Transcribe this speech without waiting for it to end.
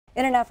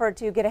In an effort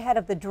to get ahead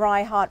of the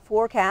dry, hot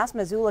forecast,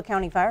 Missoula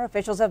County fire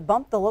officials have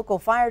bumped the local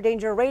fire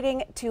danger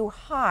rating to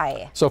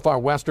high. So far,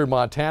 western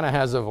Montana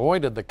has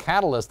avoided the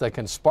catalyst that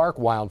can spark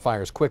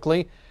wildfires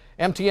quickly.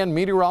 MTN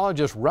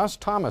meteorologist Russ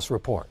Thomas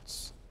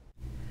reports.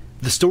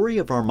 The story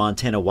of our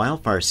Montana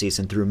wildfire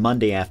season through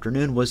Monday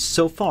afternoon was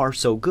so far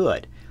so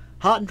good.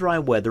 Hot and dry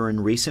weather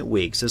in recent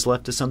weeks has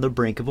left us on the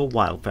brink of a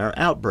wildfire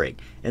outbreak,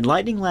 and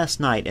lightning last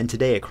night and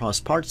today across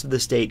parts of the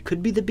state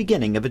could be the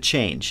beginning of a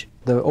change.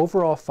 The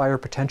overall fire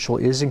potential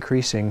is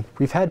increasing.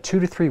 We've had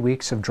 2 to 3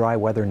 weeks of dry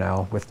weather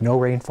now with no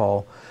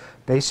rainfall,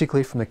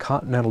 basically from the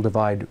Continental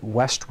Divide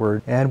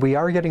westward, and we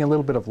are getting a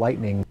little bit of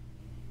lightning.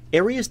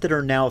 Areas that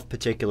are now of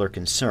particular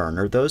concern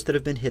are those that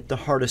have been hit the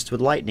hardest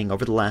with lightning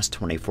over the last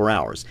 24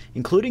 hours,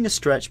 including a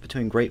stretch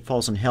between Great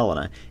Falls and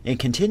Helena and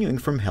continuing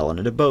from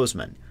Helena to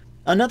Bozeman.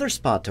 Another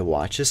spot to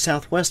watch is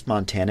southwest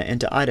Montana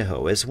into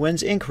Idaho as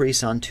winds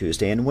increase on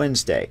Tuesday and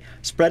Wednesday,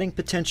 spreading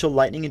potential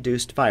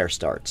lightning-induced fire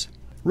starts.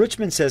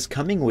 Richmond says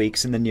coming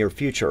weeks in the near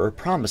future are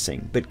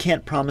promising, but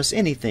can't promise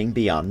anything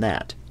beyond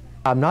that.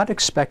 I'm not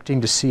expecting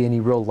to see any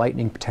real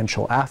lightning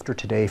potential after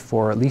today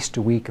for at least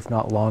a week, if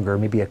not longer,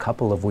 maybe a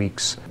couple of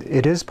weeks.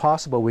 It is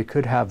possible we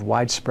could have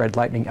widespread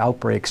lightning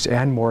outbreaks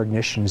and more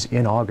ignitions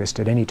in August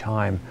at any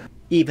time.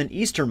 Even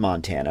eastern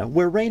Montana,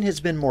 where rain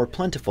has been more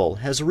plentiful,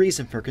 has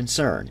reason for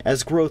concern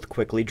as growth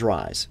quickly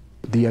dries.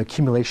 The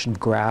accumulation of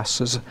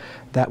grasses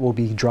that will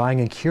be drying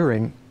and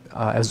curing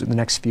as in the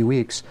next few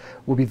weeks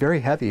will be very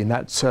heavy, and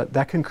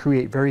that can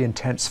create very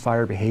intense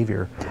fire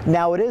behavior.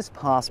 Now, it is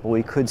possible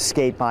we could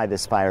skate by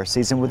this fire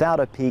season without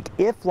a peak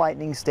if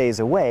lightning stays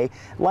away,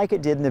 like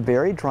it did in the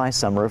very dry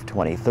summer of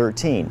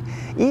 2013.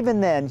 Even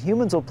then,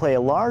 humans will play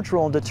a large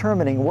role in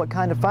determining what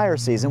kind of fire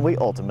season we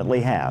ultimately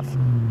have.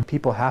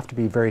 People have to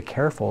be very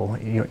careful,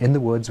 in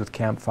the woods with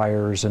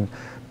campfires and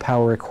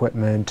power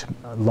equipment,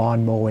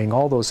 lawn mowing,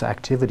 all those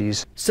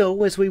activities.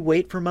 So as we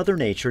wait for Mother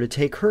Nature to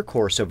take her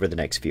course over the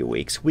next few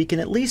weeks, we can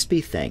at least be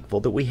thankful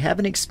that we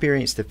haven't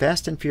experienced the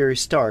fast and furious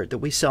start that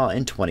we saw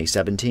in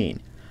 2017.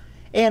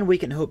 And we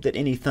can hope that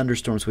any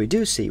thunderstorms we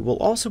do see will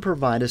also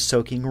provide us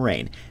soaking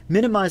rain,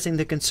 minimizing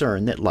the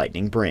concern that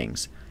lightning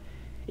brings.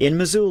 In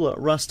Missoula,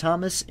 Russ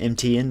Thomas,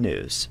 MTN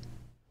News.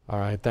 All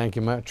right, thank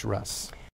you much, Russ.